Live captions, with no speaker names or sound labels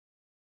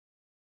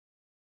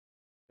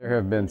There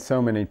have been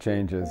so many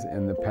changes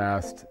in the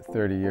past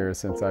 30 years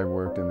since I've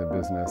worked in the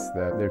business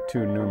that they're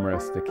too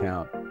numerous to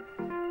count.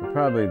 But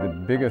probably the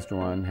biggest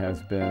one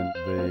has been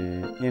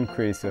the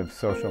increase of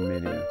social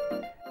media.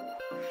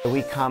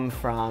 We come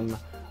from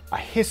a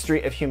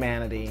history of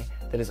humanity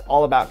that is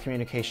all about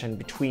communication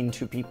between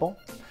two people.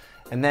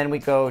 And then we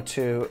go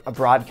to a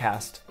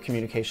broadcast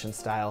communication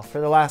style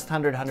for the last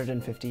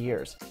 150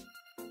 years.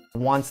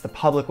 Once the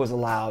public was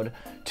allowed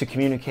to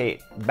communicate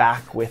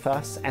back with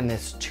us and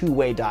this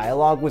two-way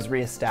dialogue was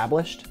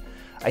reestablished,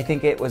 I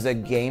think it was a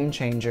game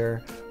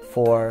changer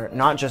for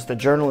not just the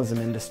journalism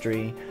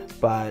industry,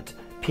 but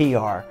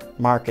PR,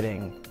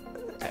 marketing,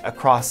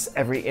 across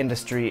every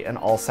industry and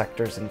all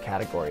sectors and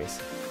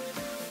categories.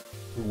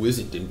 Who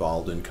isn't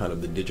involved in kind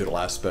of the digital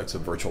aspects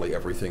of virtually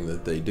everything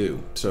that they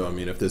do? So, I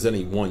mean, if there's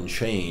any one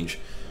change,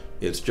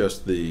 it's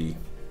just the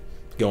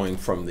going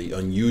from the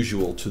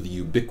unusual to the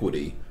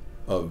ubiquity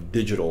of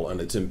digital and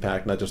its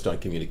impact, not just on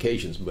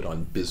communications, but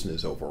on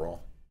business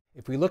overall.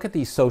 If we look at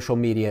these social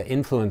media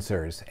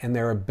influencers and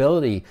their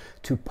ability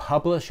to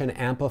publish and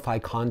amplify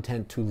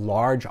content to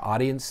large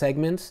audience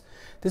segments,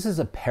 this is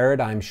a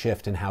paradigm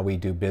shift in how we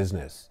do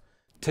business.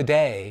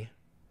 Today,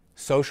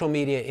 social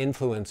media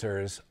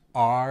influencers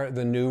are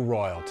the new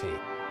royalty.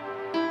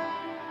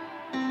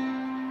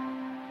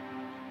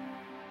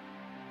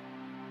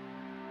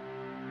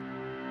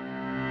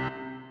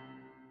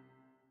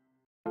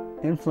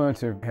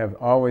 Influencers have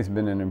always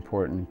been an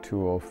important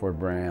tool for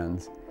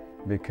brands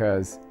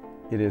because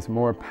it is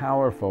more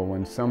powerful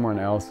when someone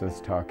else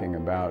is talking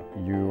about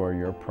you or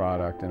your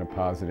product in a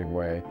positive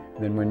way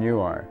than when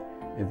you are.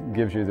 It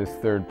gives you this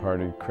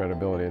third-party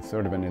credibility. It's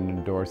sort of an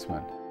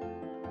endorsement.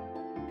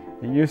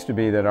 It used to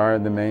be that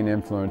the main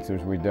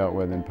influencers we dealt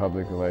with in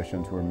public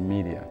relations were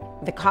media.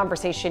 The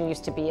conversation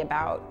used to be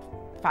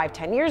about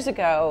 5-10 years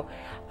ago,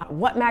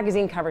 what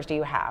magazine covers do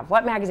you have?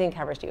 What magazine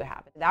covers do you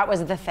have? That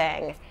was the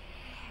thing.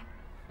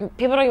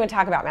 People don't even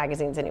talk about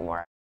magazines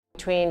anymore.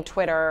 Between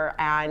Twitter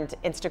and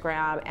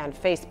Instagram and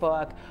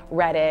Facebook,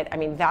 Reddit, I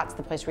mean, that's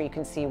the place where you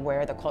can see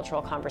where the cultural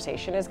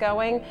conversation is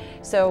going.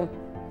 So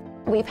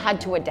we've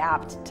had to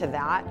adapt to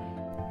that.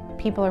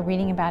 People are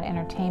reading about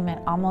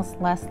entertainment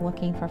almost less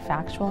looking for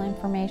factual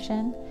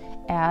information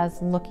as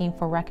looking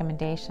for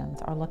recommendations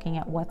or looking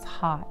at what's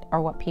hot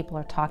or what people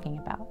are talking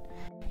about.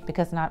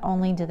 Because not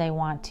only do they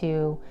want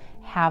to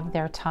have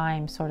their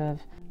time sort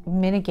of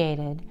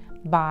mitigated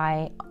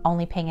by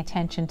only paying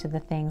attention to the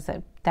things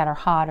that are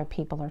hot or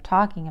people are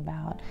talking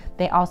about,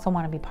 they also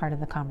want to be part of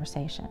the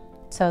conversation.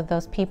 So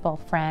those people,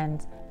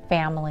 friends,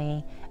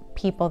 family,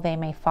 people they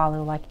may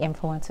follow, like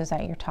influencers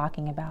that you're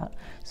talking about,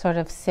 sort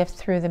of sift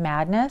through the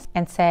madness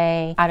and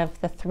say, out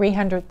of the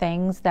 300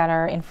 things that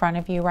are in front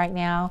of you right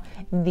now,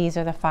 these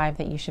are the 5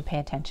 that you should pay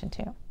attention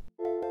to.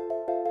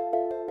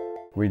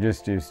 We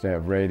just used to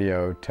have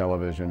radio,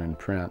 television, and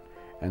print.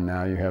 And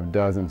now you have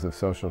dozens of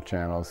social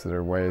channels that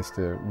are ways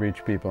to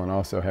reach people and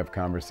also have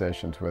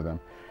conversations with them.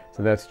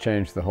 So that's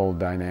changed the whole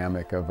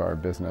dynamic of our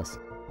business.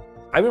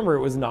 I remember it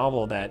was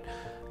novel that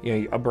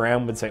a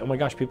brand would say, oh my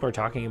gosh, people are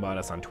talking about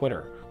us on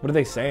Twitter. What are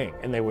they saying?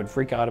 And they would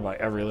freak out about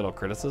every little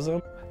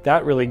criticism.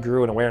 That really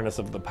grew an awareness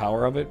of the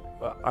power of it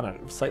on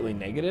a slightly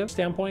negative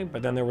standpoint,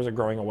 but then there was a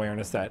growing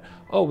awareness that,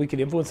 oh, we could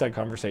influence that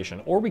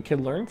conversation, or we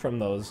could learn from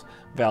those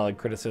valid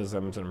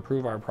criticisms and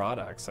improve our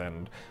products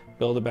and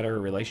build a better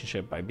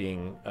relationship by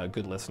being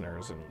good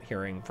listeners and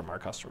hearing from our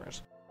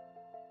customers.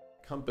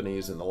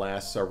 Companies in the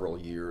last several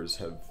years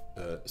have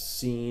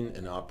seen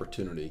an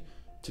opportunity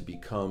to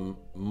become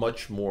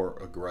much more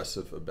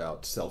aggressive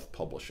about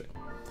self-publishing.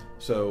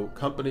 So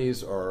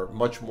companies are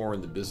much more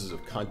in the business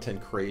of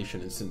content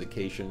creation and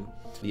syndication.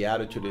 The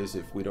attitude is,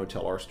 if we don't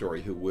tell our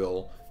story, who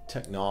will?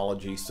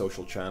 Technology,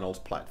 social channels,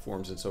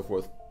 platforms, and so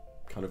forth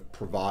kind of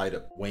provide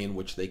a way in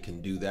which they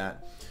can do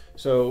that.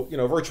 So,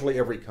 virtually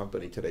every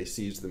company today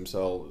sees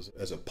themselves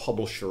as a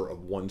publisher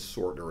of one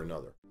sort or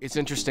another. It's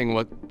interesting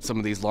what some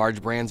of these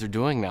large brands are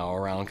doing now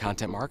around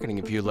content marketing.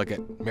 If you look at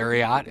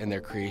Marriott and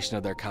their creation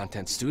of their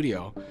content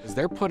studio,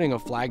 they're putting a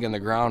flag in the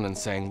ground and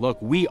saying, look,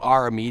 we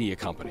are a media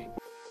company.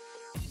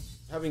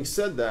 Having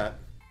said that,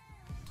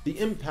 the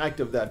impact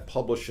of that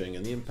publishing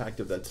and the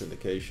impact of that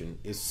syndication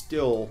is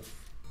still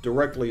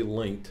directly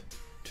linked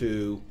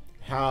to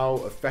how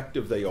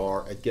effective they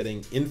are at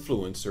getting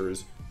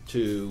influencers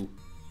to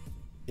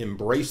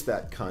embrace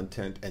that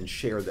content and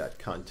share that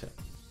content.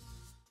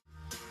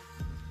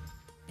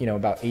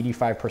 About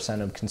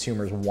 85% of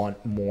consumers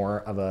want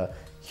more of a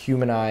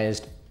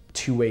humanized,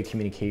 two-way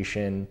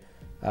communication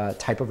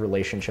type of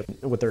relationship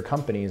with their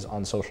companies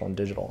on social and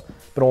digital,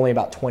 but only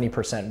about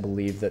 20%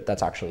 believe that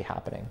that's actually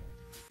happening.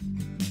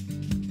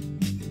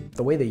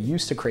 The way they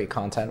used to create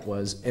content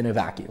was in a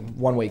vacuum,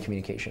 one-way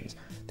communications.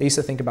 They used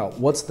to think about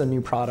what's the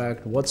new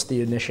product, what's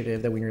the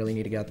initiative that we really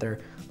need to get there.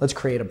 Let's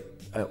create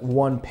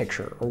one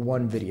picture or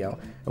one video,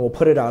 and we'll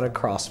put it out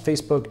across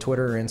Facebook,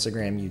 Twitter,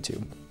 Instagram,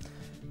 YouTube.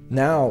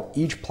 Now,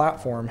 each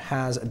platform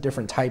has a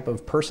different type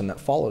of person that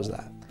follows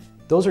that.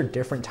 Those are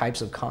different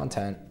types of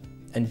content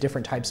and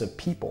different types of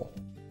people.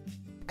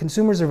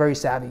 Consumers are very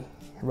savvy,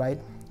 right?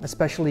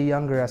 especially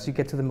younger, as you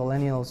get to the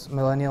millennials.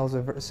 Millennials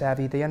are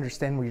savvy. They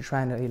understand what you're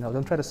trying to,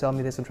 don't try to sell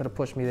me this, don't try to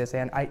push me this,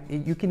 and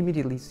you can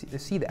immediately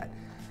see that.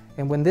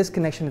 And when this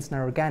connection is not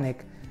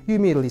organic, you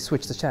immediately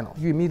switch the channel.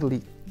 You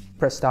immediately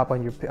press stop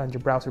on your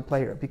browser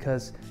player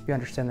because you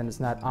understand that it's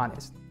not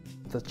honest.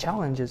 The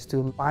challenge is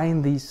to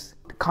find these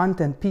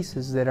content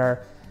pieces that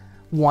are,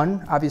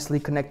 one, obviously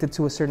connected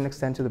to a certain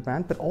extent to the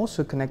brand, but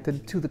also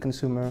connected to the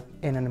consumer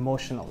in an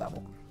emotional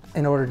level.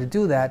 In order to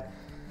do that,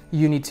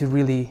 you need to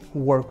really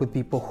work with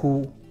people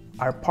who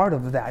are part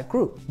of that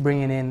group,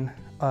 bringing in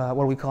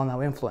what we call now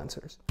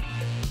influencers.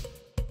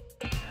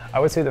 I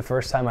would say the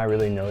first time I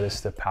really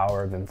noticed the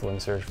power of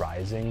influencers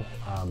rising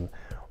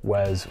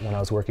was when I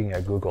was working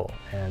at Google,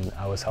 and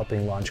I was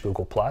helping launch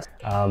Google+.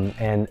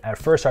 And at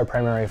first our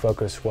primary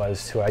focus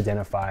was to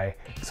identify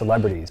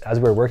celebrities. As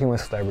we were working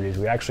with celebrities,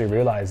 we actually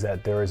realized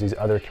that there was these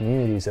other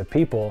communities of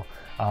people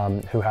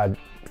who had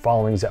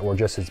followings that were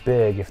just as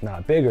big, if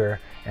not bigger,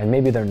 and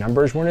maybe their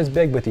numbers weren't as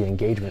big, but the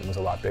engagement was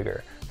a lot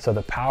bigger. So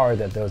the power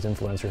that those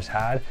influencers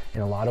had,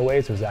 in a lot of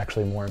ways, was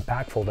actually more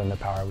impactful than the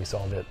power we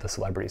saw the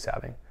celebrities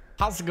having.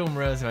 How's it going,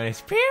 bros? My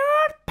name's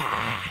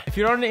PewDiePie. If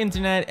you're on the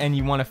internet and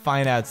you want to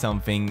find out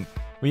something,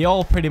 we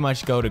all pretty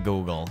much go to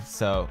Google.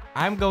 So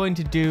I'm going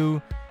to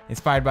do,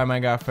 inspired by my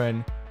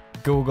girlfriend,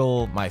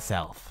 Google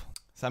myself.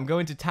 So I'm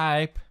going to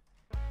type,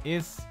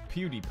 is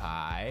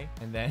PewDiePie,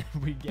 and then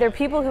we get... There are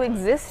people who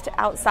exist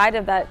outside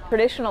of that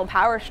traditional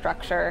power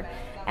structure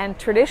and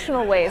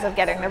traditional ways of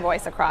getting their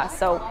voice across.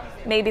 So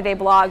maybe they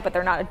blog, but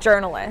they're not a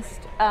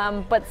journalist,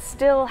 but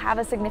still have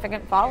a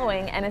significant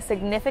following and a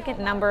significant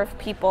number of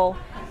people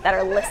that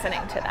are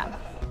listening to them.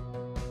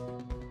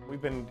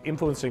 We've been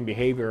influencing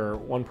behavior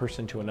one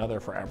person to another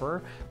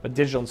forever, but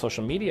digital and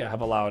social media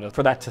have allowed us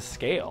for that to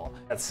scale.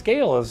 That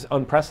scale is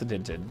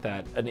unprecedented,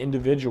 that an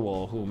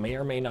individual who may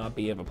or may not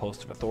be of a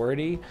post of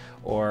authority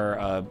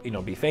or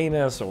be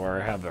famous or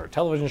have their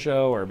television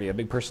show or be a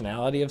big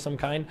personality of some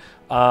kind,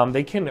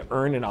 they can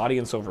earn an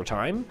audience over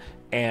time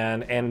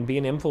and be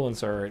an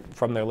influencer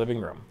from their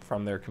living room,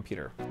 from their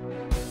computer.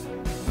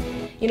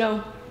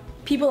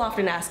 People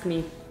often ask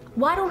me,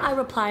 why don't I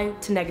reply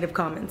to negative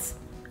comments?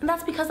 And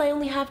that's because I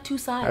only have two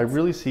sides. I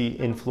really see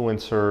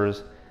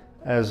influencers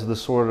as the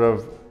sort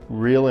of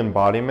real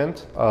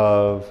embodiment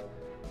of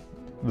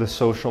the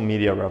social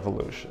media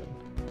revolution.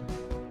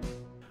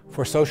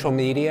 For social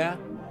media,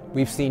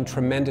 we've seen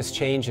tremendous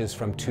changes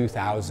from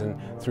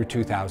 2000 through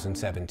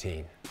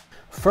 2017.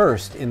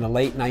 First, in the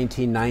late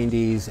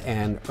 1990s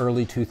and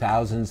early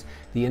 2000s,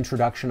 the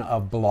introduction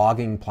of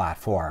blogging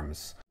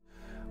platforms.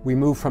 We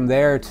moved from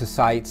there to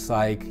sites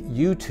like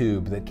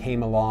YouTube that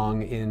came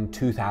along in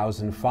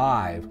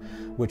 2005,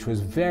 which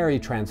was very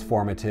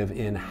transformative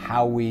in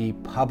how we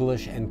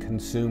publish and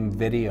consume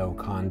video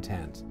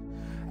content.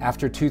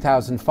 After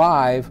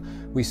 2005,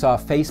 we saw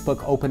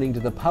Facebook opening to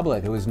the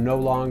public. It was no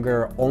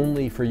longer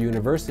only for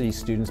university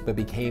students, but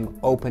became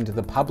open to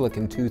the public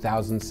in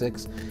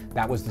 2006.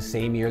 That was the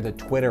same year that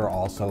Twitter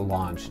also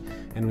launched,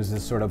 and was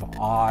this sort of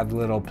odd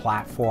little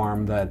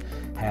platform that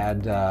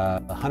had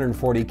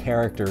 140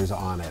 characters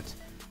on it.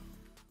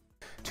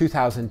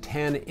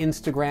 2010,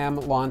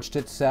 Instagram launched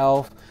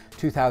itself.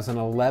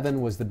 2011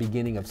 was the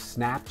beginning of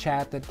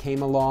Snapchat that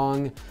came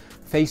along.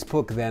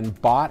 Facebook then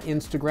bought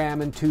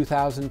Instagram in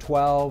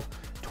 2012.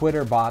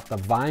 Twitter bought the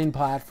Vine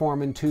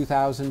platform in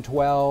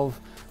 2012.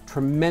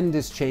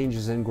 Tremendous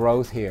changes in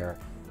growth here.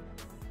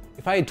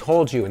 If I had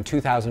told you in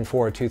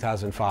 2004 or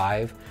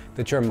 2005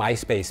 that your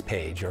MySpace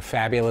page, your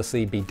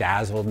fabulously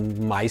bedazzled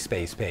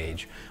MySpace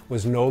page,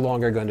 was no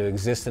longer going to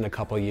exist in a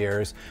couple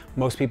years,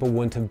 most people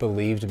wouldn't have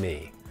believed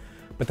me.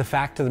 But the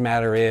fact of the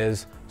matter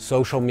is,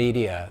 social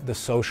media, the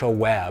social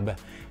web,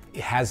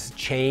 has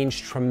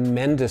changed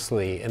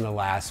tremendously in the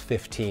last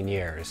 15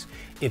 years.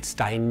 It's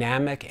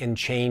dynamic and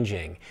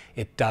changing.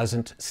 It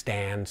doesn't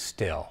stand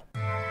still.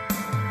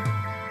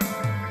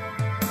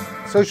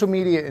 Social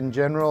media in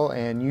general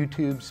and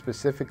YouTube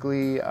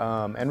specifically,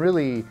 and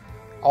really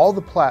all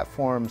the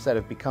platforms that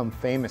have become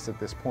famous at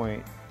this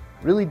point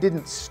really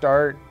didn't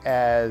start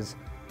as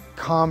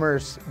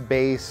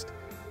commerce-based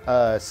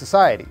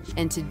societies.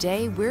 And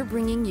today we're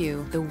bringing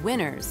you the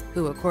winners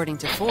who, according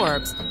to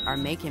Forbes, are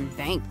making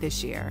bank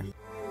this year.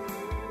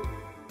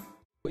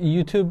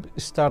 YouTube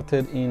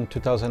started in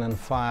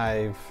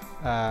 2005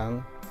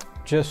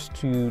 just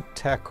to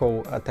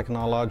tackle a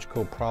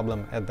technological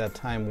problem at that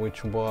time,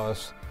 which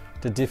was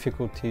the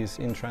difficulties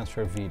in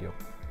transfer video.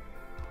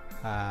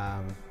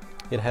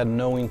 It had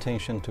no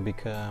intention to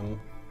become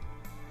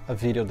a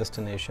video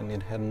destination.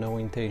 It had no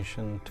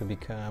intention to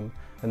become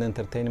an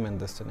entertainment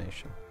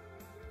destination.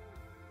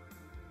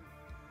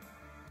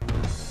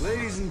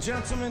 Ladies and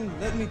gentlemen,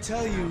 let me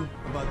tell you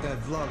about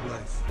that vlog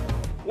life.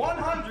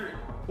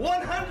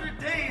 100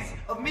 days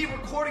of me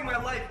recording my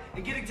life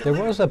and getting to... There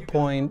was a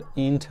point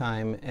in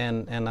time,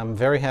 and I'm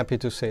very happy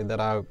to say that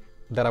I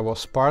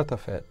was part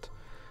of it.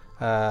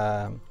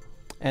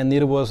 And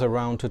it was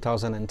around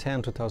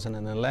 2010,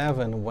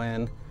 2011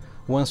 when,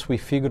 once we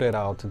figured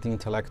out the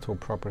intellectual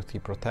property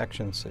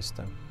protection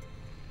system,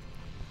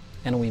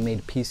 and we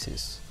made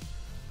pieces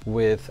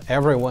with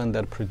everyone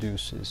that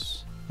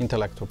produces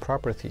intellectual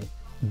property,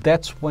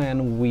 that's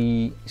when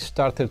we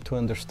started to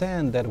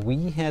understand that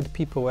we had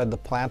people at the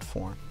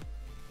platform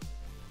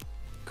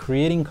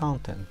creating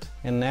content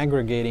and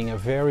aggregating a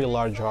very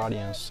large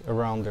audience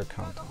around their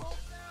content.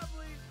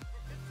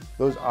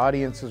 Those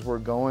audiences were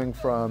going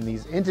from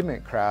these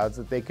intimate crowds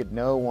that they could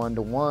know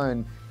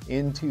one-to-one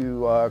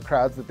into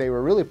crowds that they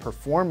were really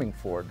performing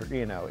for,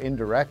 you know,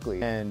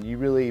 indirectly. And you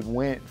really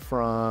went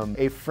from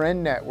a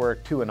friend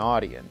network to an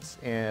audience.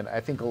 And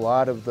I think a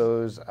lot of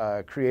those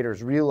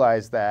creators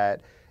realized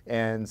that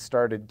and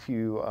started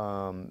to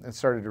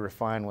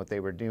refine what they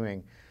were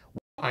doing.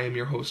 I am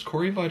your host,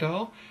 Corey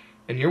Vidal,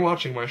 and you're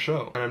watching my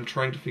show. And I'm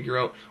trying to figure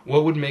out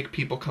what would make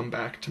people come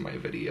back to my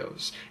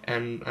videos,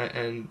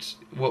 and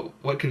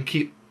what can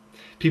keep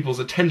people's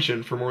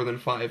attention for more than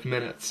 5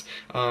 minutes,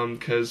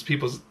 because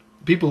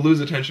people lose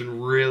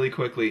attention really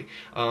quickly.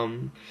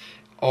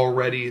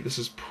 Already, this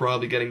is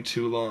probably getting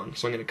too long,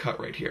 so I'm going to cut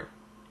right here.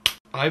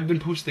 I've been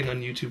posting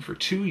on YouTube for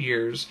 2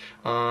 years,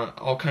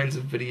 all kinds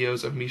of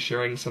videos of me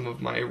sharing some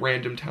of my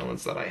random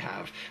talents that I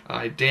have.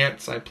 I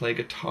dance, I play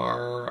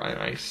guitar, and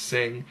I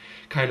sing,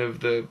 kind of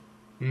the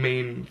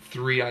main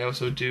 3. I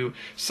also do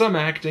some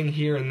acting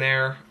here and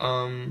there,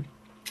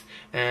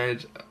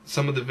 and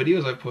some of the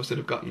videos I've posted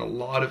have gotten a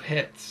lot of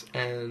hits,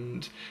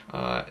 and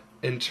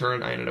in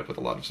turn I ended up with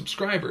a lot of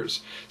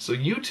subscribers. So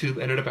YouTube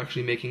ended up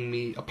actually making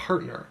me a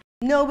partner.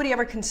 Nobody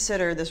ever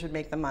considered this would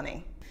make them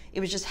money. It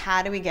was just,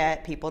 how do we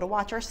get people to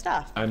watch our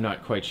stuff? I'm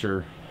not quite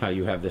sure how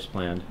you have this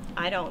planned.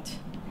 I don't.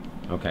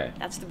 Okay.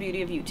 That's the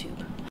beauty of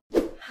YouTube.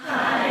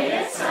 Hi,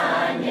 it's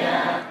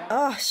Anya.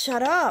 Oh,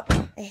 shut up.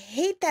 I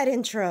hate that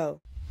intro.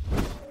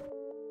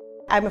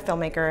 I'm a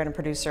filmmaker and a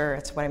producer.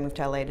 It's what I moved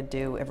to LA to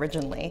do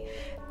originally.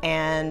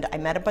 And I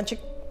met a bunch of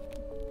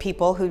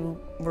people who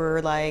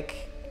were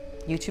like,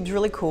 YouTube's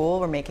really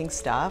cool, we're making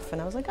stuff.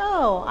 And I was like,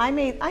 oh, I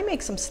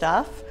make some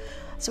stuff.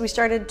 So we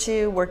started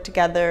to work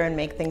together and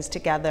make things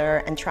together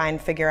and try and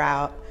figure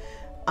out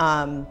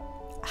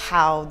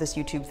how this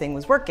YouTube thing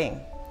was working.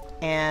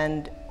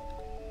 And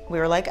we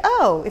were like,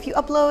 oh, if you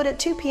upload at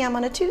 2 p.m.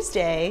 on a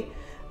Tuesday,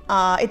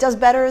 it does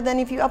better than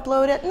if you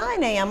upload at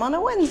 9 a.m. on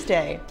a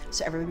Wednesday.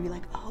 So everybody would be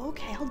like, oh,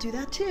 okay, I'll do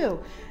that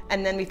too.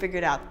 And then we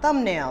figured out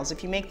thumbnails.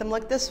 If you make them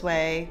look this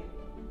way,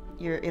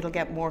 it'll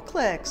get more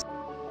clicks.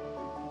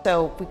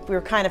 So we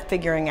were kind of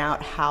figuring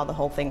out how the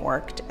whole thing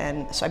worked,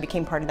 and so I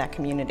became part of that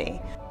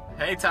community.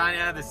 Hey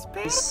Tanya, the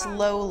space.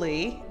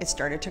 Slowly, it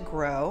started to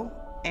grow,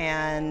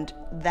 and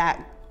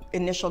that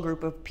initial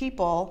group of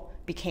people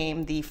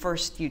became the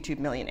first YouTube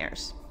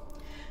millionaires.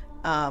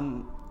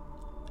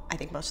 I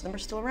think most of them are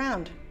still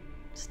around,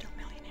 still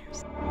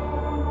millionaires.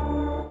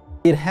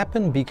 It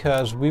happened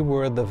because we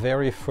were the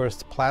very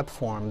first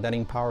platform that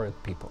empowered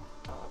people.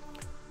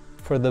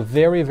 For the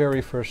very,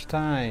 very first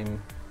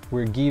time,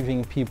 we're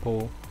giving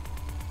people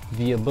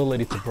the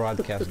ability to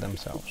broadcast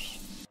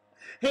themselves.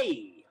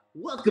 Hey,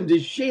 welcome to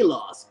Shay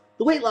Loss,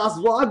 the weight loss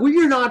vlog where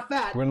you're not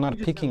fat. We're not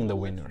picking the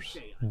winners.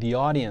 The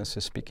audience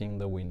is picking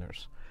the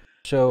winners.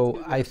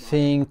 So I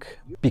think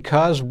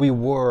because we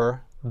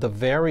were the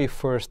very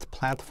first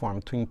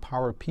platform to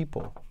empower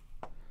people,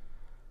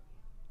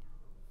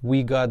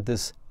 we got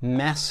this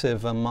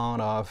massive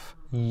amount of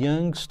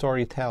young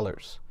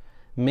storytellers,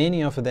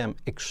 many of them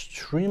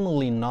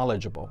extremely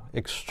knowledgeable,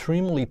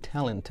 extremely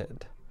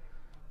talented,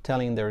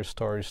 telling their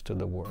stories to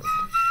the world.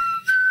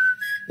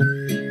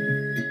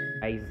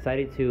 I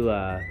decided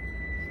to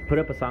put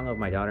up a song of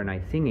my daughter and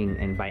I singing,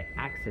 and by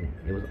accident,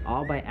 it was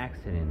all by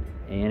accident,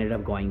 it ended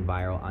up going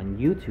viral on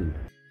YouTube.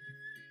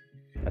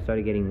 I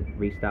started getting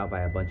reached out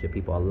by a bunch of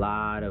people, a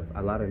lot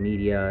of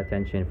media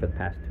attention for the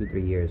past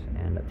 2-3 years,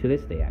 and to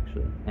this day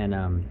actually. And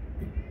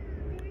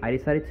I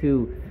decided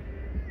to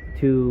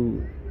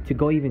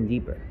go even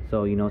deeper.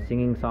 So, you know,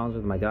 singing songs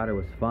with my daughter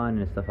was fun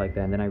and stuff like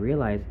that. And then I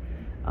realized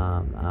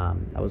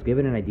I was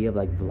given an idea of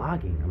like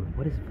vlogging. I'm like,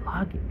 what is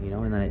vlogging? You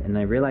know, and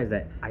I realized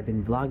that I've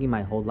been vlogging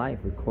my whole life,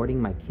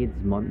 recording my kids'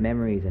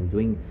 memories and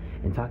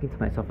talking to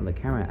myself on the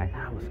camera. I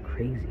thought I was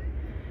crazy,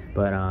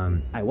 but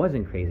I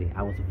wasn't crazy.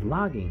 I was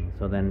vlogging.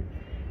 So then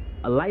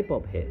a light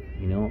bulb hit.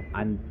 You know,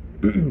 I'm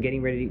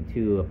getting ready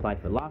to apply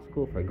for law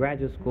school, for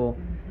graduate school,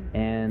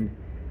 and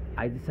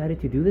I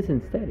decided to do this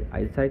instead.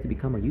 I decided to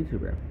become a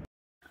YouTuber.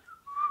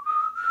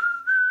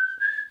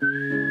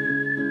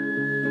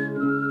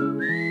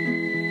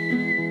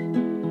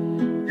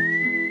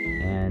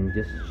 And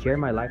just share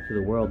my life to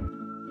the world,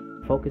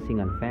 focusing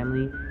on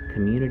family,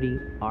 community,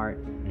 art,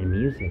 and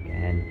music,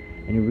 and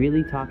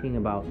really talking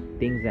about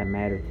things that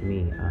matter to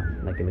me,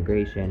 like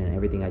immigration and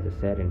everything I just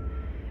said,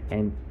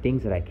 and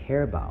things that I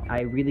care about.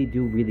 I really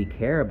do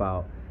care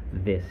about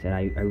this, and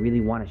I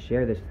really want to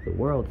share this to the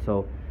world,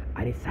 so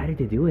I decided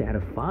to do it out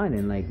of fun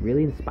and like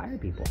really inspire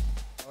people.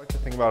 I like to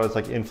think about it as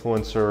like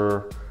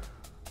influencer,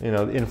 you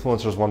know,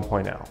 influencers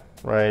 1.0,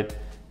 right?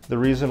 The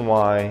reason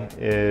why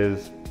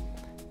is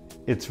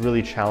it's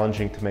really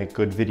challenging to make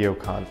good video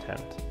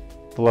content.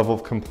 The level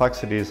of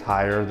complexity is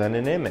higher than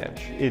an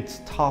image.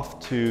 It's tough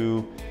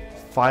to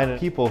find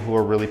people who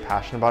are really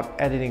passionate about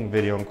editing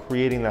video and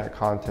creating that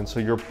content, so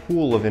your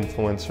pool of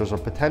influencers or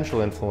potential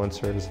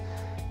influencers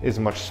is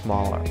much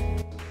smaller.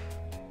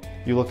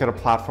 You look at a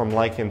platform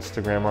like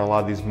Instagram or a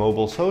lot of these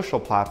mobile social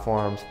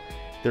platforms,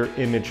 they're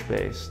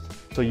image-based.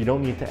 So you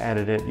don't need to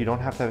edit it, you don't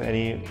have to have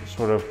any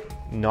sort of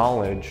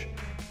knowledge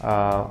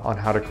on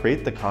how to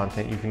create the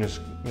content. You can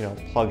just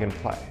plug and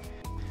play.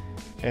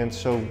 And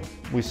so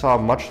we saw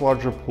a much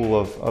larger pool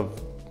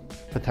of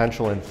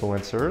potential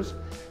influencers,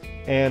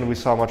 and we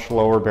saw a much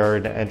lower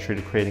barrier to entry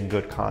to creating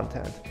good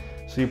content.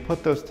 So you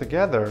put those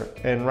together,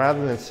 and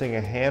rather than seeing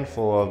a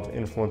handful of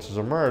influencers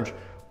emerge,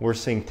 we're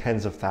seeing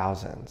tens of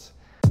thousands.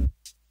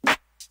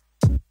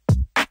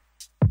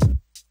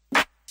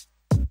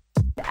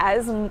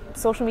 As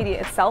social media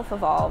itself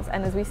evolves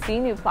and as we see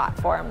new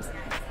platforms,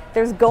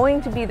 there's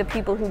going to be the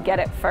people who get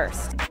it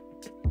first.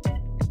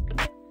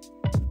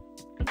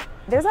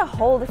 There's a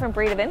whole different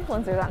breed of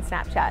influencers on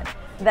Snapchat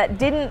that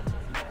didn't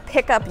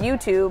pick up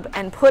YouTube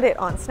and put it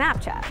on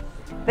Snapchat.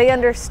 They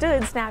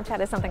understood Snapchat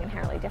as something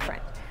inherently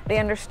different. They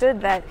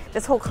understood that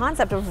this whole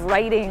concept of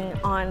writing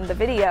on the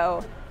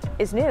video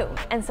is new.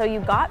 And so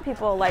you've got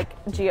people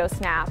like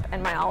GeoSnap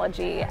and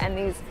Myology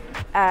and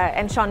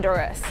and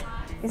Shonduras.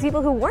 These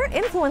people who weren't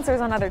influencers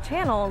on other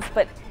channels,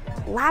 but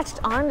latched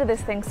onto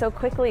this thing so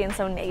quickly and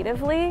so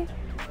natively,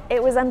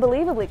 it was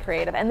unbelievably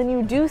creative. And then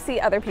you do see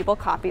other people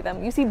copy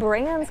them. You see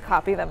brands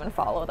copy them and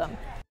follow them.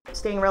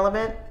 Staying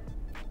relevant,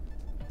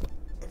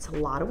 it's a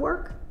lot of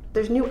work.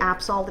 There's new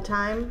apps all the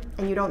time,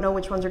 and you don't know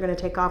which ones are going to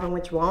take off and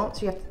which won't,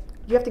 so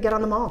you have to get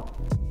on them all.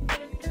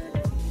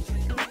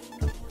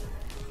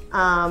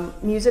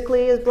 Musical.ly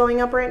is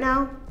blowing up right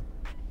now.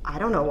 I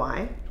don't know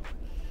why.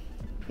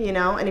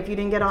 And if you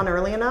didn't get on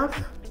early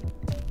enough,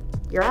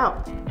 you're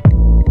out.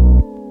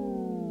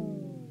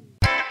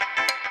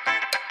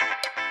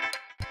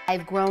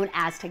 I've grown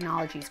as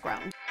technology's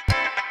grown.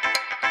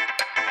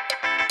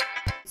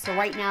 So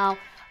right now,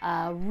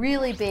 a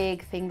really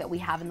big thing that we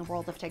have in the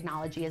world of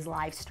technology is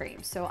live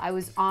stream. So I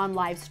was on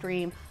live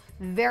stream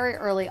very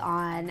early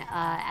on.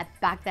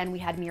 Back then we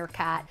had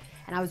Meerkat,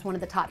 and I was one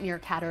of the top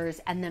Meerkatters,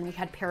 and then we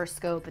had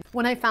Periscope.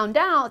 When I found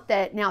out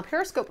that now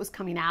Periscope was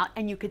coming out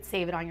and you could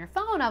save it on your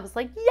phone, I was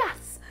like,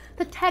 yes,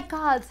 the tech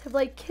gods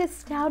have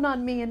kissed down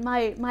on me and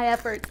my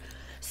efforts.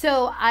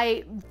 So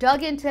I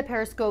dug into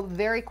Periscope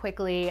very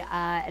quickly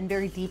and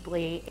very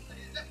deeply.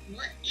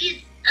 What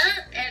is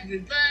up,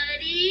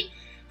 everybody?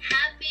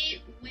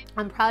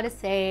 I'm proud to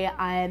say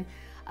I'm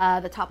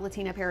the top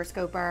Latina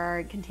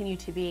Periscoper, continue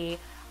to be.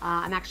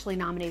 I'm actually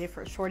nominated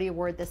for a Shorty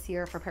Award this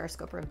year for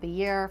Periscoper of the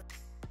Year.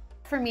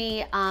 For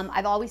me,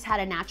 I've always had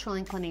a natural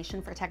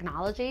inclination for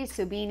technology,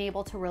 so being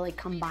able to really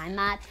combine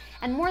that,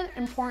 and more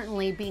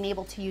importantly, being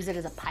able to use it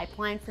as a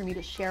pipeline for me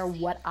to share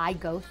what I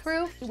go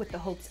through with the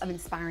hopes of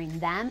inspiring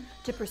them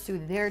to pursue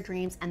their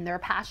dreams and their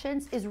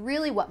passions is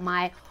really what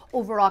my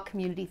overall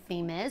community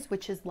theme is,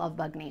 which is Love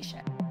Bug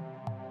Nation.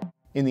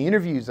 In the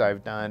interviews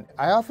I've done,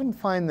 I often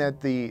find that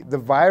the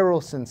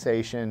viral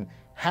sensation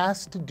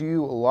has to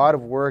do a lot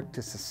of work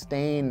to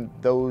sustain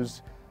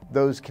those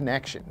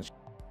connections.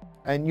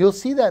 And you'll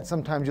see that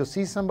sometimes. You'll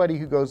see somebody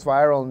who goes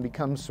viral and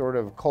becomes sort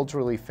of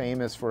culturally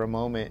famous for a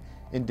moment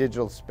in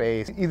digital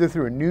space, either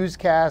through a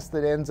newscast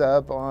that ends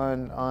up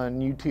on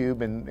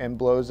YouTube and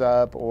blows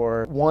up,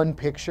 or one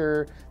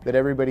picture that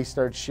everybody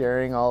starts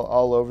sharing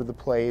all over the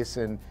place,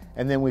 and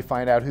then we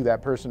find out who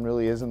that person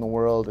really is in the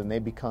world and they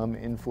become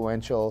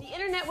influential. The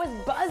internet was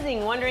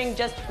buzzing, wondering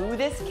just who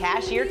this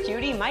cashier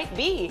cutie might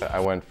be. I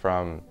went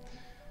from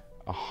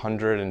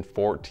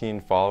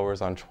 114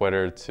 followers on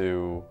Twitter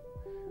to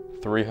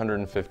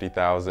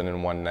 350,000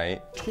 in one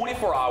night.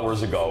 24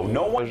 hours ago,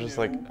 no one... I was just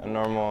like a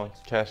normal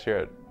cashier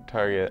at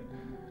Target,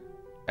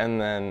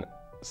 and then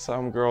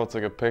some girl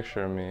took a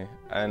picture of me,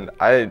 and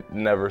I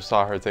never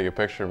saw her take a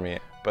picture of me,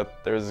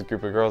 but there was a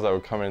group of girls that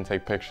would come in and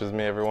take pictures of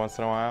me every once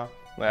in a while.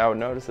 I would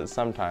notice it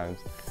sometimes,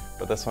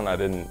 but this one I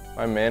didn't.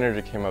 My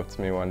manager came up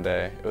to me one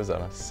day, it was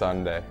on a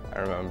Sunday, I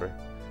remember.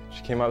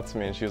 She came up to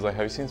me and she was like,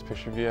 have you seen this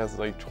picture of you? It has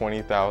like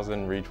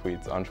 20,000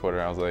 retweets on Twitter.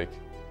 And I was like,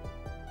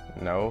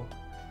 no.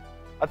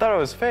 I thought it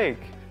was fake.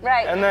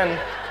 Right. And then...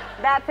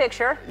 that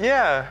picture.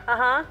 Yeah.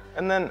 Uh-huh.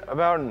 And then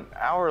about an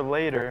hour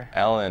later,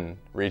 Ellen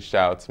reached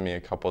out to me a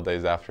couple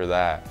days after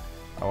that.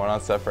 I went on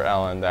set for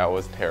Ellen. That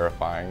was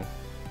terrifying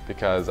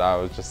because I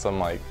was just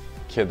some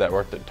kid that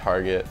worked at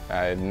Target.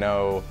 I had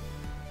no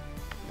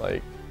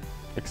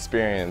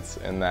experience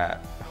in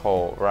that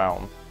whole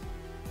realm.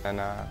 And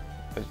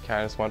it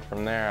kind of just went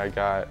from there. I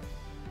got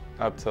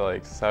up to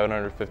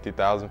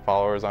 750,000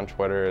 followers on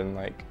Twitter in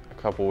a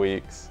couple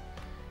weeks.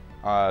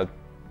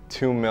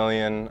 2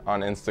 million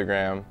on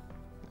Instagram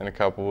in a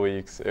couple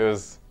weeks. It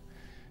was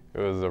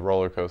a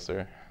roller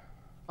coaster.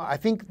 I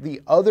think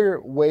the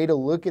other way to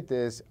look at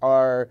this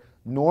are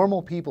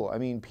normal people. I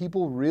mean,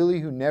 people really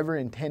who never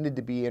intended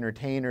to be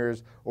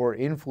entertainers or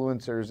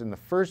influencers in the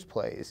first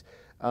place,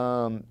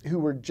 who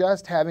were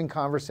just having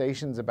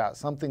conversations about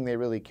something they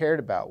really cared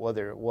about,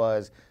 whether it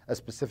was a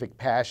specific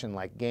passion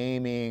like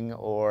gaming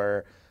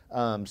or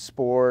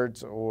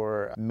sports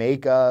or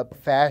makeup,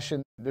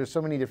 fashion. There's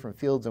so many different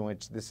fields in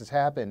which this has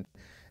happened.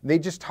 They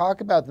just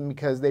talk about them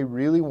because they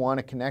really want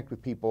to connect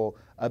with people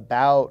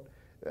about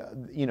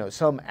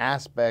some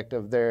aspect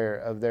of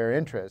their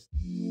interest.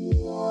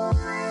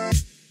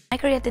 I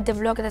created the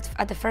vlog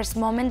at the first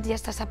moment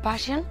just as a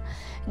passion,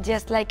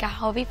 just like a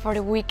hobby for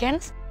the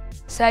weekends.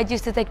 So I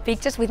used to take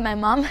pictures with my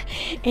mom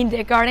in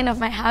the garden of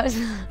my house.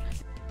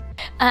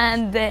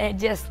 And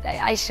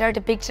I share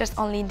the pictures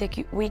only in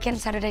the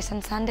weekends, Saturdays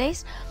and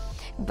Sundays.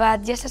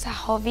 But just as a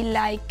hobby,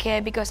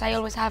 because I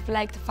always have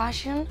liked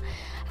fashion.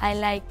 I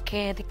like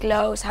the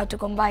clothes, how to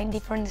combine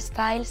different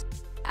styles.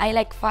 I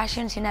like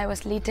fashion since I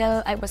was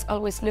little. I was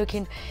always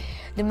looking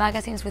the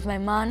magazines with my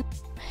mom.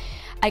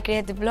 I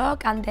created the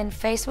blog and then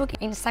Facebook.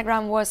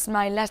 Instagram was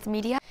my last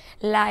media,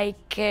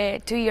 2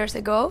 years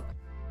ago.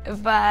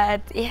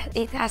 But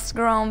it has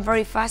grown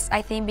very fast,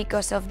 I think,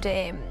 because of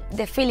the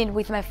feeling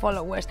with my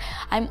followers.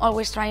 I'm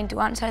always trying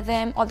to answer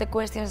them, all the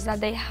questions that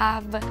they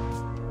have.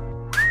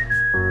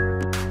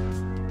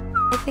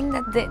 I think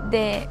that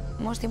the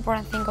most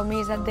important thing for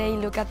me is that they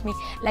look at me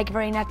like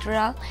very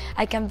natural.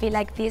 I can be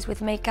like this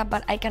with makeup,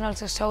 but I can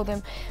also show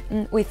them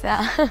with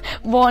a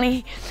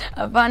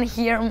bun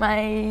here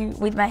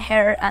with my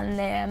hair and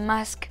a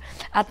mask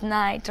at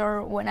night,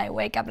 or when I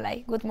wake up,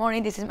 like, good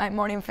morning, this is my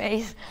morning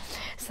face.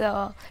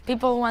 So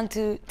people want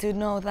to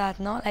know that,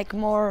 no? Like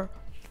more,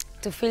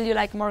 to feel you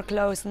like more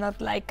close,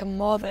 not like a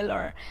model,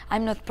 or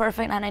I'm not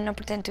perfect and I don't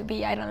pretend to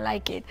be, I don't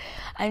like it.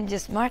 I'm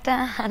just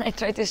Marta and I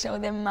try to show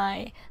them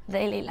my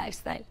daily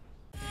lifestyle.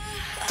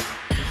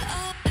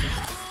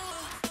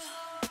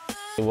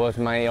 It was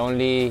my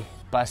only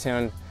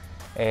passion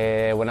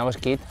when I was a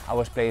kid. I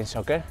was playing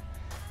soccer,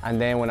 and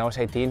then when I was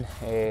 18,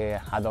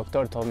 a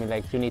doctor told me,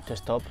 like, you need to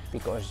stop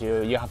because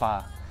you have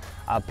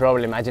a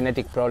problem, a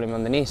genetic problem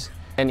on the knees.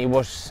 And it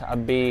was a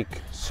big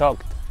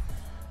shock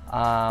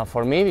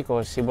for me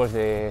because it was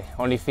the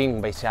only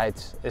thing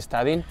besides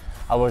studying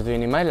I was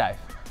doing in my life.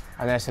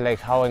 And I said, like,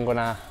 how I'm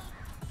gonna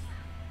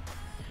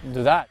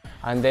do that?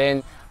 And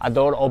then a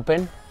door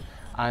opened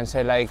and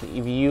said, like,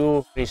 if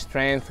you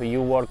strength or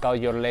you work out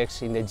your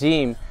legs in the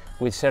gym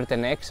with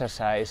certain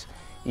exercise,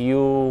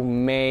 you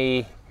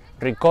may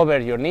recover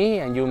your knee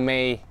and you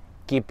may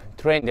keep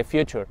training in the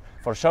future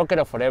for soccer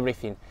or for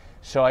everything.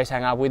 So I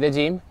signed up with the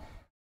gym.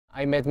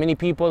 I met many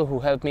people who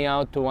helped me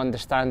out to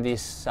understand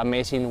this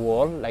amazing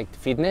world, like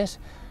fitness,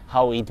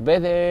 how eat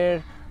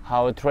better,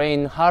 how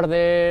train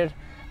harder,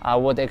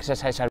 what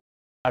exercises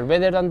are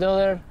better than the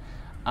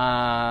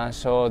other.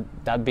 So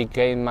that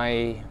became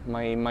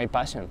my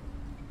passion.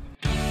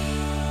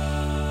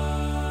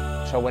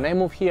 So when I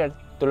moved here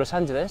to Los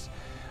Angeles,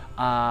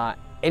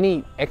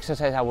 any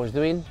exercise I was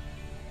doing,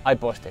 I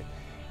posted.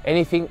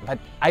 Anything, but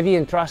I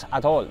didn't trust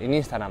at all in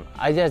Instagram.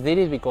 I just did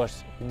it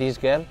because this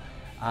girl,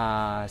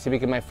 she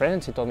became my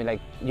friend. She told me, like,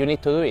 you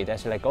need to do it. I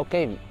said, like,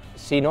 okay,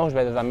 she knows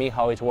better than me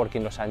how it's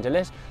working in Los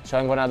Angeles, so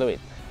I'm gonna do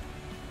it.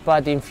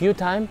 But in few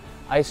time,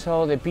 I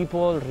saw the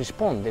people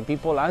respond. The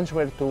people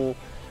answer to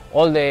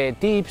all the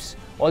tips,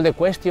 all the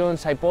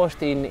questions I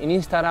post in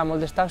Instagram, all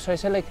the stuff. So I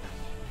said, like,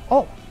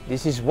 oh,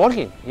 this is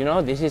working,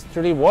 this is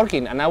truly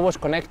working. And I was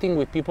connecting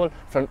with people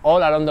from all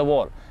around the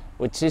world,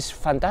 which is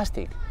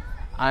fantastic.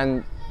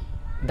 And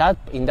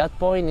in that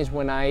point is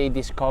when I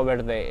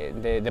discovered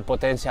the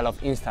potential of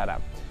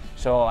Instagram.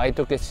 So I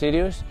took it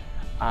serious,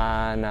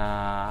 and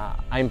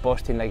I'm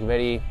posting like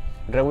very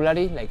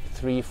regularly, like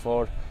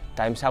 3-4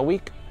 times a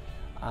week,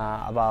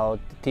 about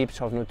tips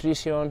of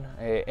nutrition,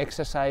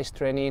 exercise,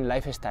 training,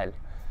 lifestyle.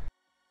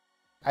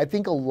 I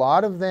think a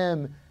lot of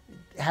them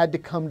had to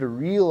come to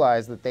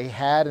realize that they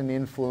had an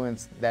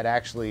influence that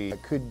actually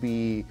could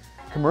be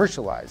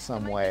commercialized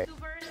some way.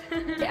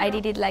 I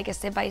did it like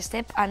step by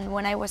step, and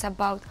when I was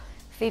about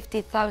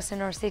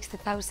 50,000 or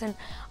 60,000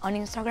 on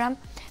Instagram,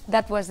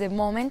 that was the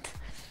moment,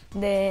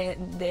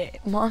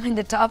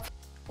 the top,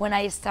 when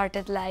I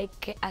started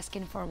like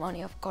asking for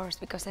money, of course,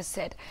 because I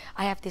said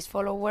I have these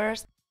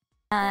followers,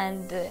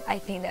 and I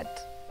think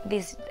that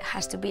this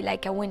has to be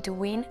like a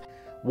win-to-win.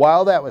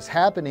 While that was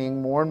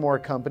happening, more and more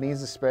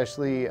companies,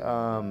 especially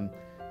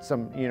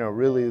some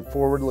really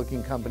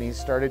forward-looking companies,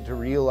 started to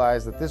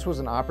realize that this was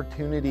an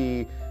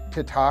opportunity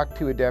to talk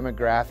to a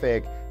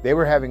demographic they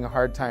were having a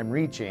hard time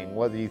reaching,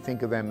 whether you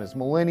think of them as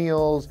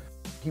millennials,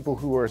 people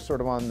who are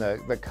sort of on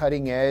the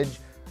cutting edge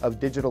of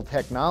digital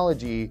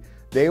technology.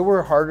 They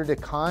were harder to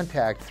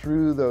contact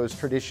through those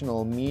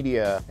traditional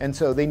media, and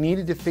so they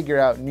needed to figure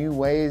out new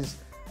ways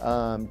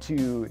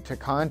to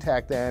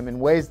contact them in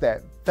ways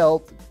that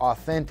felt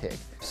authentic.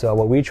 So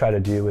what we try to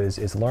do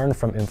is learn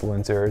from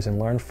influencers and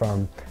learn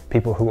from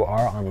people who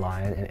are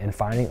online and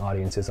finding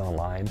audiences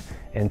online,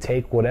 and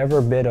take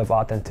whatever bit of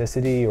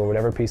authenticity or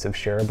whatever piece of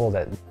shareable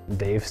that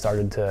they've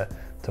started to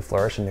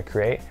flourish and to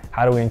create.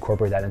 How do we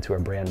incorporate that into a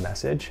brand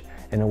message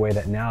in a way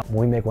that now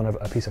when we make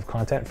a piece of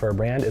content for a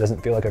brand, it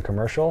doesn't feel like a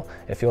commercial,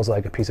 it feels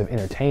like a piece of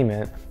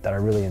entertainment that I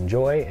really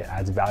enjoy, it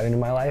adds value to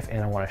my life,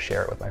 and I want to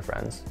share it with my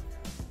friends.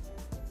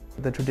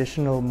 The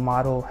traditional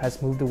model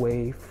has moved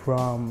away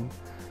from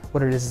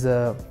what it is,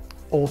 the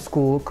old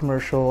school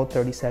commercial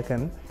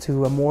 30-second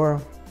to a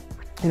more,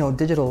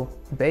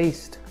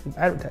 digital-based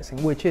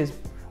advertising, which is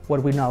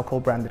what we now call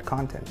branded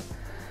content.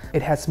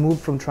 It has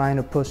moved from trying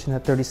to push in a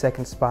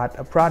 30-second spot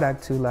a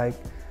product to like,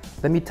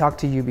 let me talk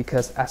to you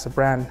because as a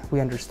brand, we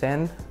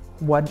understand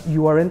what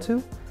you are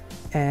into,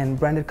 and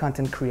branded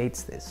content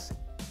creates this.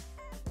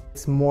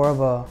 It's more of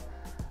a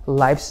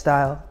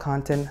lifestyle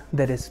content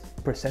that is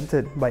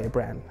presented by a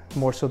brand,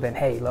 more so than,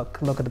 hey,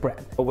 look at the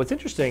brand. But what's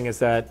interesting is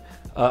that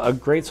a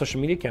great social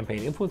media campaign,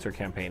 influencer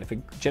campaign, if it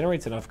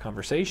generates enough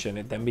conversation,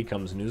 it then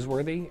becomes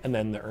newsworthy, and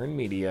then the earned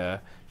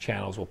media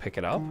channels will pick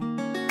it up.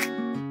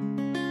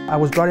 I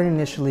was brought in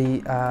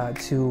initially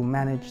to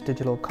manage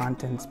digital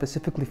content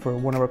specifically for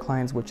one of our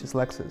clients, which is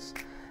Lexus.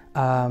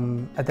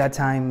 At that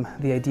time,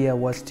 the idea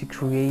was to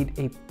create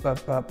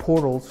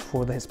portals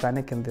for the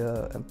Hispanic and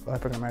the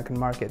African American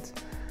markets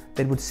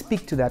that would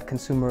speak to that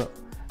consumer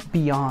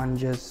beyond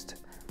just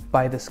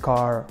buy this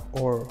car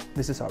or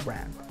this is our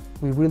brand.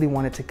 We really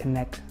wanted to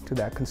connect to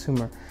that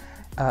consumer.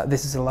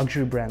 This is a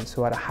luxury brand,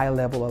 so at a high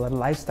level, at a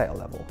lifestyle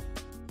level.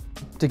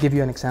 To give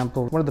you an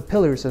example, one of the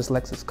pillars, as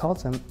Lexus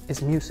calls them,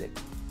 is music.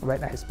 Right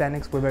now,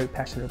 Hispanics, we're very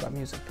passionate about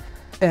music.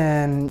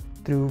 And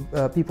through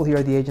people here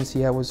at the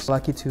agency, I was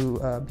lucky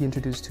to be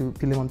introduced to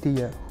Pili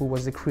Montilla, who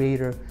was the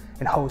creator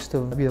and host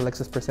of Vida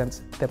Lexus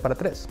Presents Te Para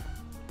Tres.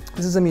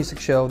 This is a music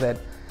show that,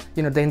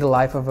 day in the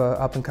life of an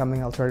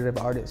up-and-coming alternative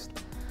artist.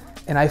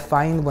 And I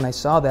find when I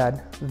saw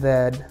that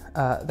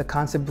the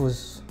concept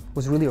was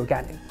really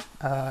organic.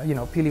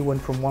 Pili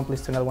went from one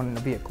place to another one in a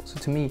vehicle. So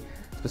to me,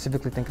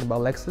 specifically thinking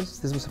about Lexus,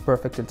 this was a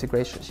perfect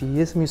integration. She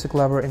is a music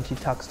lover and she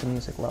talks to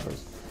music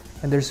lovers.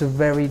 And there's a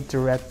very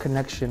direct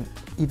connection.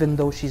 Even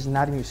though she's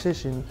not a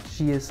musician,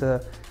 she is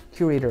a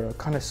curator, a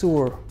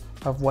connoisseur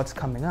of what's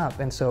coming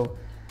up. And so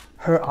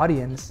her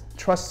audience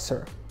trusts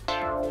her.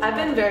 I've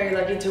been very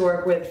lucky to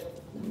work with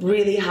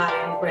really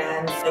high-end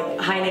brands like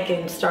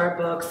Heineken,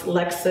 Starbucks,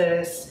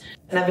 Lexus,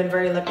 and I've been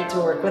very lucky to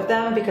work with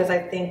them because I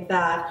think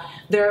that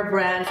their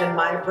brand and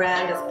my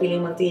brand as Pili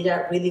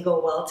Montilla really go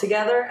well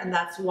together, and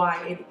that's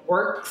why it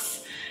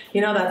works.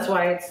 That's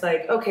why it's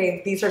like,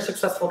 okay, these are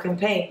successful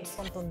campaigns.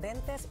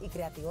 Contundentes y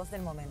creativos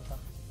del momento.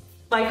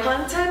 My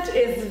content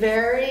is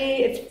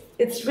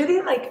it's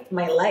really like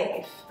my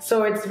life.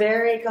 So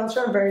it comes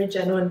from a very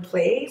genuine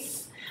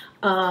place.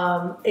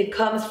 It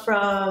comes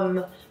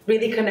from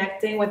really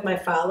connecting with my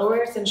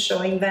followers and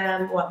showing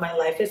them what my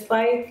life is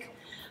like.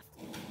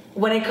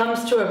 When it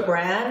comes to a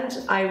brand,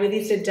 I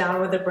really sit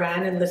down with the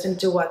brand and listen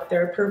to what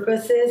their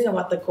purpose is and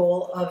what the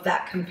goal of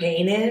that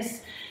campaign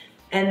is.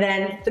 And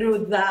then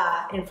through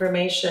that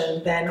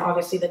information, then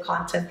obviously the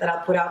content that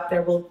I'll put out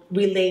there will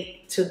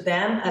relate to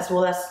them as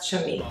well as to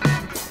me.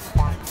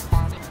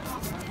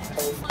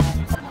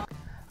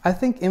 I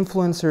think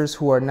influencers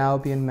who are now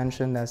being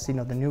mentioned as, the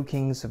new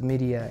kings of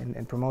media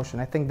and promotion,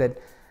 I think that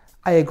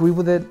I agree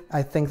with it.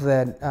 I think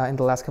that in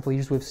the last couple of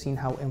years, we've seen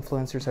how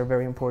influencers are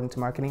very important to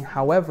marketing.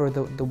 However,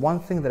 the one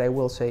thing that I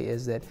will say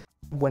is that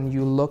when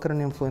you look at an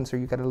influencer,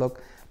 you gotta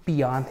look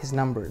beyond his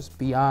numbers,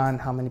 beyond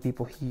how many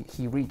people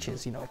he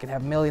reaches. He can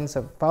have millions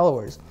of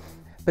followers.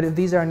 But if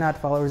these are not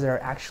followers that are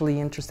actually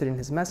interested in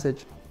his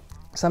message,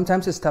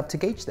 sometimes it's tough to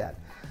gauge that,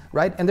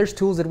 right? And there's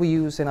tools that we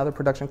use in other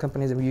production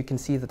companies where you can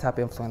see the top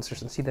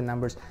influencers and see the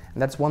numbers,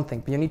 and that's one thing.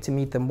 But you need to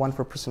meet them, one,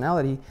 for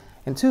personality,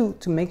 and two,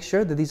 to make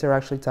sure that these are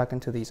actually talking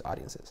to these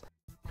audiences.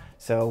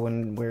 So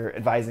when we're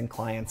advising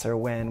clients or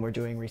when we're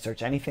doing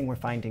research, anything we're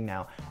finding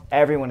now,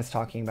 everyone is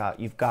talking about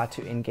you've got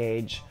to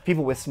engage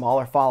people with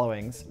smaller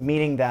followings,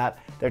 meaning that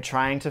they're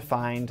trying to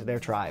find their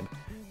tribe.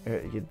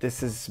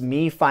 This is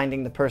me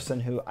finding the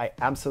person who I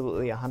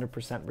absolutely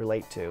 100%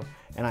 relate to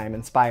and I am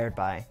inspired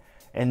by,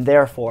 and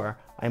therefore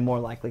I'm more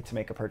likely to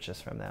make a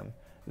purchase from them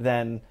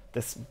than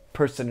this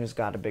person who's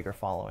got a bigger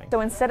following.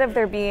 So instead of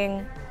there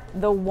being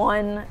the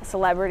one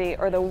celebrity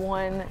or the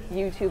one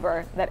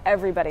YouTuber that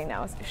everybody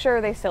knows,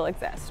 sure, they still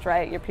exist,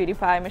 right? Your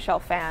PewDiePie, Michelle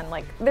Phan,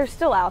 they're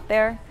still out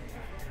there.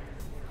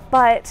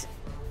 But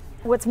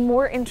what's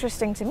more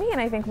interesting to me,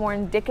 and I think more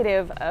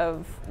indicative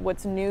of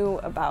what's new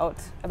about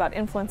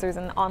influencers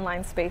and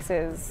online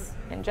spaces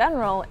in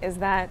general, is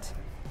that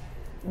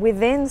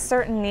within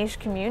certain niche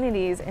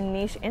communities and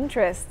niche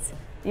interests,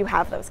 you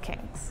have those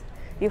kings.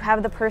 You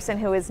have the person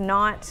who is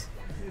not,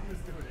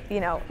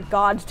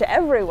 God to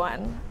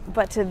everyone,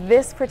 but to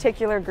this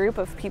particular group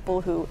of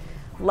people who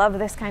love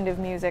this kind of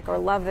music or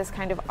love this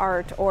kind of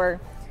art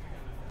or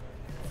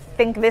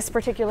think this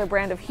particular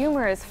brand of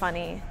humor is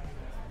funny,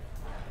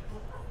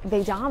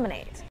 they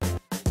dominate.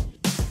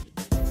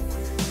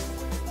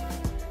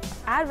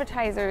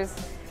 Advertisers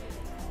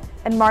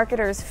and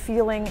marketers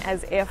feeling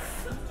as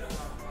if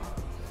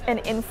an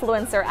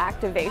influencer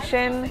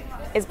activation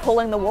is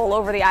pulling the wool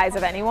over the eyes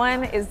of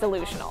anyone is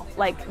delusional.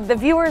 The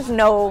viewers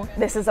know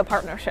this is a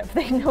partnership.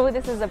 They know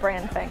this is a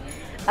brand thing.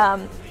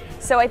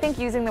 So I think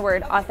using the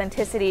word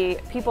authenticity,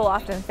 people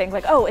often think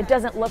oh, it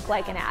doesn't look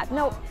like an ad.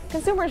 No,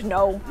 consumers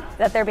know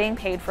that they're being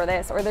paid for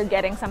this or they're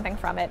getting something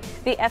from it.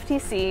 The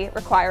FTC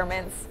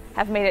requirements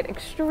have made it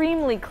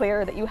extremely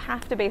clear that you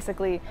have to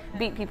basically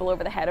beat people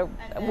over the head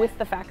with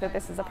the fact that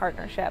this is a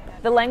partnership.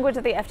 The language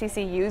that the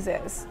FTC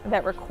uses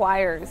that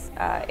requires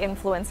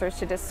influencers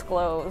to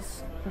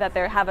disclose that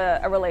they have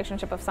a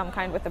relationship of some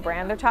kind with the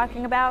brand they're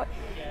talking about,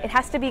 it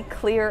has to be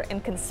clear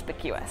and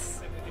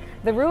conspicuous.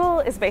 The rule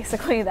is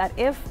basically that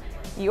if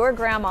your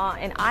grandma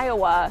in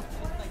Iowa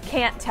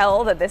can't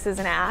tell that this is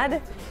an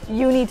ad,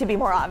 you need to be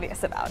more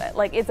obvious about it.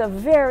 Like, it's a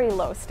very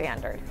low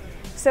standard.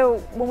 So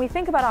when we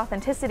think about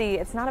authenticity,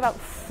 it's not about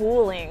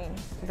fooling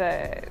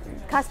the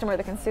customer,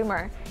 the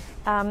consumer.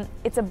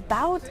 It's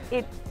about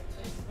it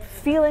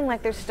feeling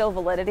like there's still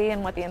validity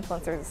in what the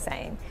influencer is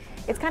saying.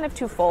 It's kind of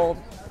twofold.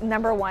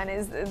 Number one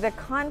is the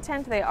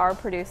content they are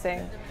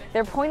producing,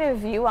 their point of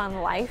view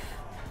on life.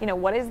 You know,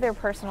 what is their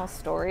personal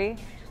story?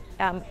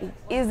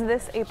 Is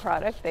this a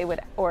product they would,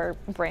 or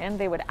brand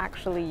they would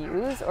actually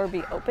use or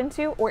be open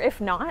to? Or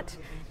if not,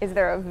 is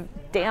there a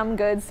damn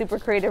good, super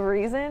creative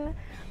reason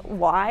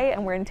why,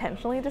 and we're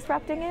intentionally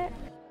disrupting it?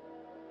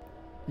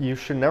 You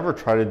should never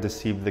try to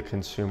deceive the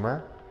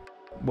consumer.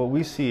 What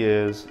we see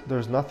is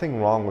there's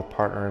nothing wrong with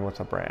partnering with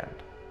a brand,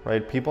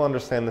 right? People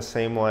understand the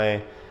same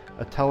way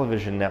a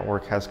television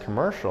network has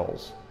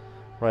commercials,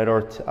 right? Or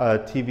a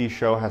TV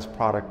show has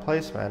product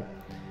placement.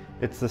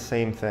 It's the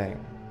same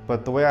thing.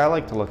 But the way I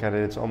like to look at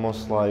it, it's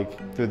almost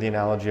like through the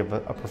analogy of a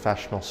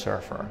professional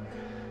surfer.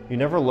 You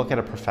never look at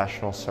a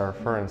professional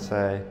surfer and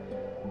say,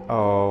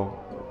 oh,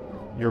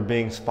 you're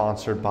being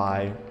sponsored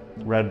by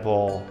Red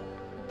Bull,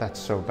 that's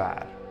so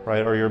bad,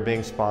 right? Or you're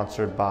being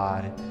sponsored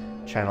by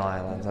Channel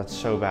Islands, that's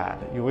so bad.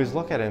 You always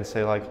look at it and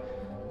say like,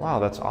 wow,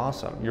 that's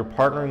awesome. You're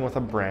partnering with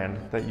a brand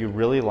that you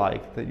really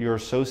like, that you're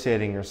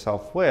associating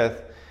yourself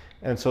with,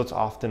 and so it's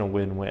often a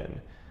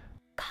win-win.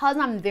 Because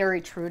I'm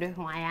very true to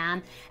who I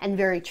am and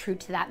very true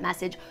to that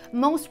message,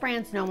 most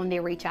brands know when they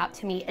reach out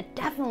to me, it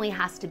definitely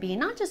has to be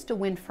not just a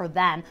win for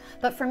them,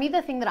 but for me,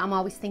 the thing that I'm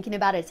always thinking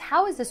about is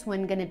how is this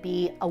win going to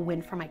be a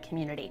win for my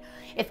community?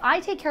 If I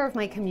take care of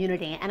my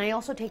community and I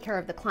also take care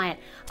of the client,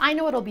 I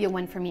know it'll be a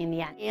win for me in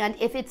the end. And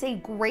if it's a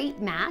great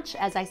match,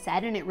 as I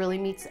said, and it really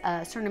meets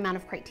a certain amount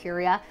of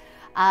criteria,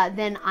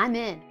 then I'm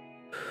in.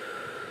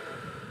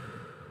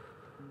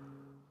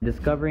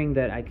 Discovering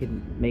that I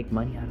could make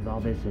money out of all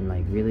this and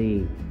like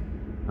really,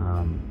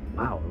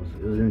 wow,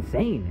 it was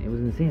insane. It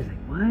was insane. It's like,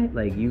 what?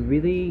 Like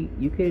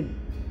you could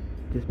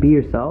just be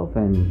yourself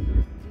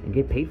and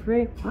get paid for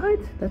it? What?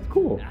 That's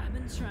cool.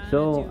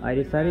 So I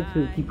decided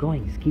to keep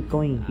going, just keep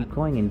going and keep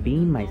going and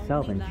being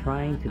myself and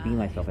trying to be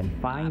myself and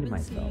find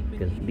myself,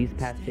 because these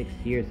past 6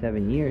 years,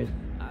 7 years,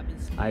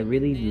 I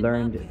really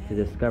learned to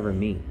discover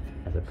me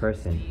as a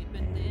person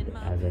and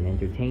as an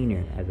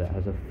entertainer, as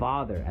a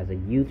father, as a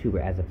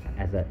YouTuber, as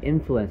an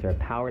influencer, a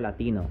power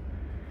Latino.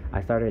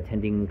 I started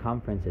attending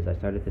conferences. I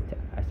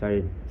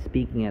started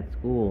speaking at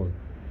schools.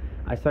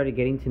 I started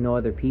getting to know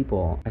other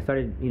people. I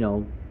started,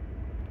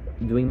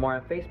 doing more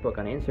on Facebook,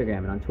 on Instagram,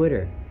 and on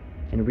Twitter,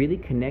 and really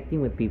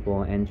connecting with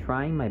people and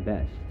trying my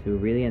best to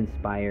really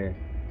inspire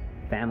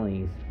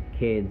families,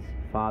 kids,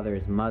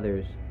 fathers,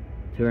 mothers,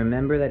 to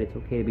remember that it's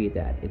okay to be a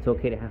dad. It's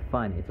okay to have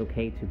fun. It's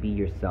okay to be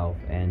yourself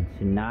and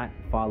to not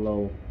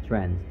follow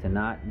trends, to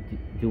not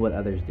do what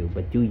others do,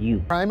 but do you.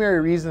 Primary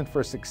reason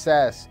for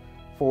success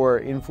for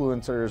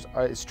influencers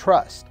is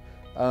trust.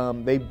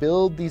 They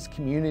build these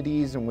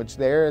communities in which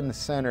they're in the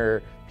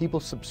center. People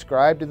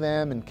subscribe to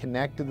them and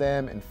connect to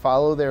them and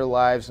follow their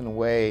lives in a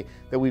way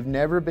that we've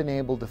never been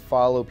able to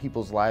follow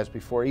people's lives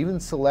before. Even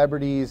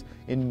celebrities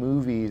in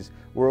movies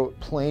were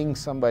playing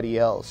somebody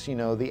else.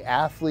 The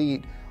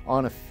athlete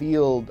on a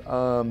field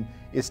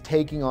is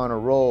taking on a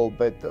role,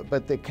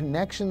 but the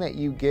connection that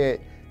you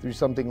get through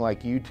something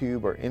like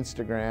YouTube or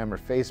Instagram or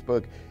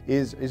Facebook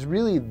is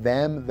really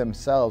them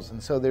themselves.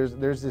 And so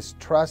there's this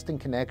trust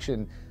and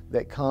connection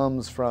that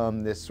comes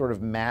from this sort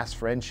of mass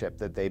friendship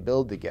that they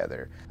build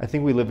together. I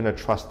think we live in a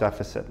trust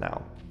deficit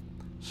now.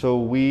 So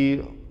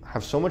we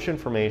have so much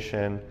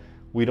information,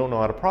 we don't know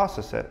how to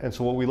process it. And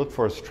so what we look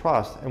for is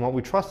trust, and what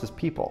we trust is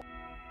people.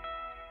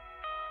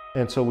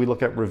 And so we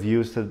look at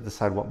reviews to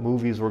decide what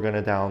movies we're going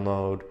to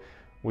download.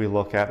 We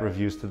look at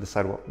reviews to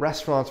decide what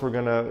restaurants we're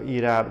going to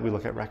eat at. We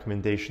look at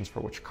recommendations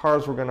for which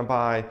cars we're going to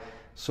buy.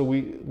 So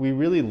we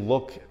really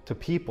look to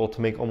people to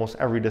make almost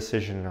every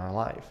decision in our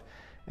life.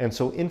 And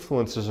so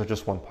influencers are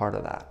just one part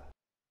of that.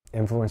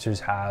 Influencers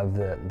have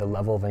the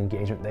level of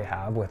engagement they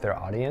have with their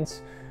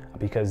audience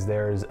because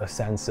there's a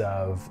sense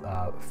of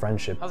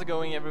friendship. How's it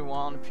going,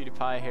 everyone?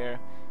 PewDiePie here.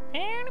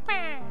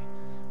 PewDiePie!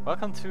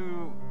 Welcome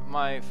to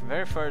my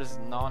very first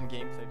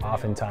non-gameplay video.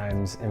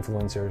 Oftentimes,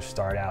 influencers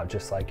start out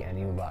just like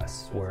any of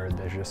us, where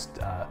there's just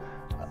a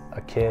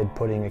kid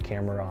putting a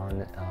camera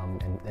on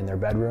in their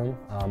bedroom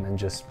and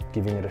just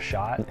giving it a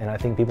shot. And I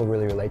think people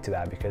really relate to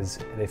that because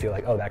they feel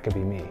like, oh, that could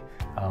be me.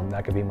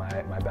 That could be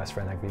my best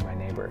friend, that could be my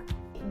neighbor.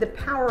 The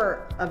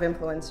power of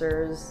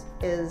influencers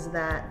is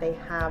that they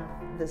have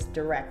this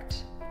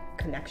direct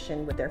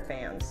connection with their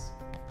fans.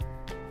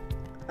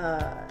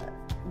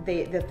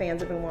 The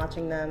fans have been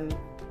watching them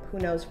who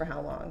knows for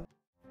how long.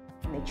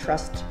 And they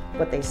trust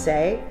what they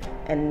say,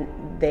 and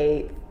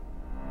they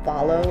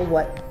follow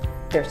what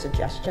their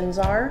suggestions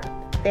are.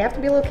 They have to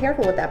be a little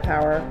careful with that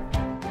power.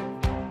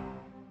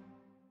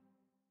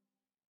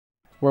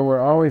 Well,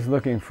 we're always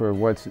looking for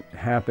what's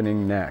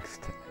happening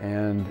next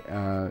and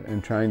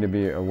trying to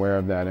be aware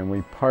of that. And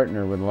we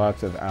partner with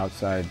lots of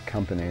outside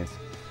companies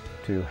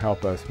to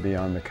help us be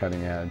on the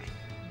cutting edge.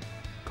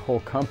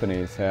 Whole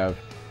companies have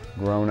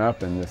grown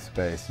up in this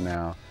space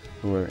now,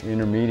 who are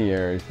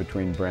intermediaries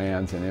between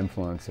brands and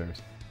influencers.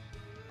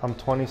 I'm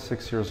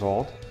 26 years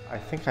old. I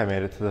think I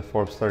made it to the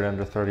Forbes 30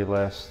 Under 30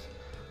 list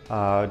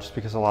just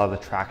because a lot of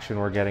the traction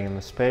we're getting in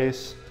the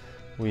space.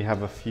 We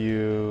have a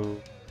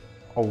few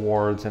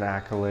awards and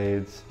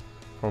accolades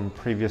from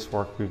previous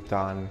work we've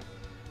done.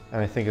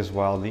 And I think as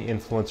well, the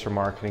influencer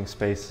marketing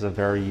space is a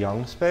very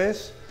young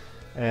space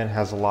and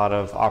has a lot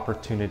of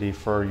opportunity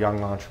for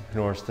young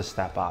entrepreneurs to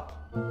step up.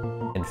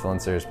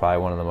 Influencer is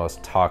probably one of the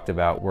most talked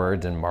about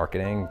words in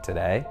marketing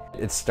today.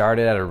 It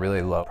started at a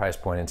really low price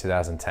point in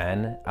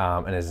 2010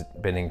 and has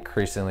been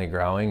increasingly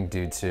growing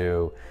due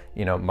to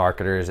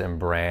marketers and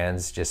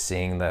brands just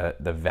seeing the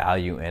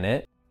value in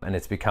it. And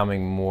it's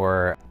becoming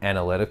more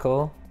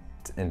analytical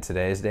in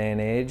today's day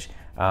and age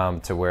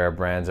to where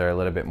brands are a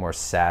little bit more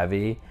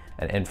savvy,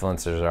 and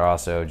influencers are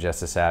also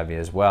just as savvy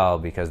as well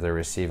because they're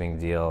receiving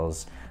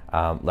deals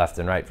left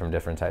and right from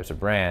different types of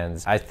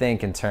brands. I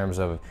think in terms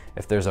of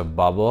if there's a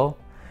bubble,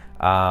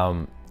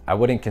 I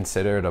wouldn't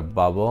consider it a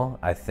bubble.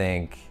 I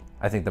think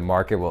the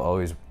market will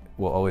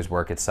always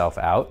work itself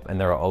out, and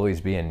there will always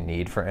be a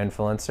need for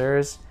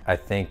influencers. I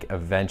think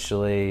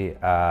eventually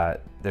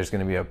there's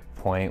going to be a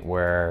point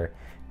where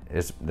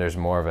there's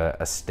more of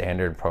a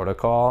standard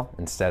protocol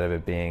instead of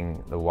it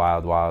being the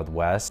wild, wild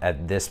west.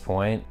 At this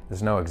point,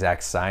 there's no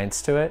exact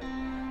science to it,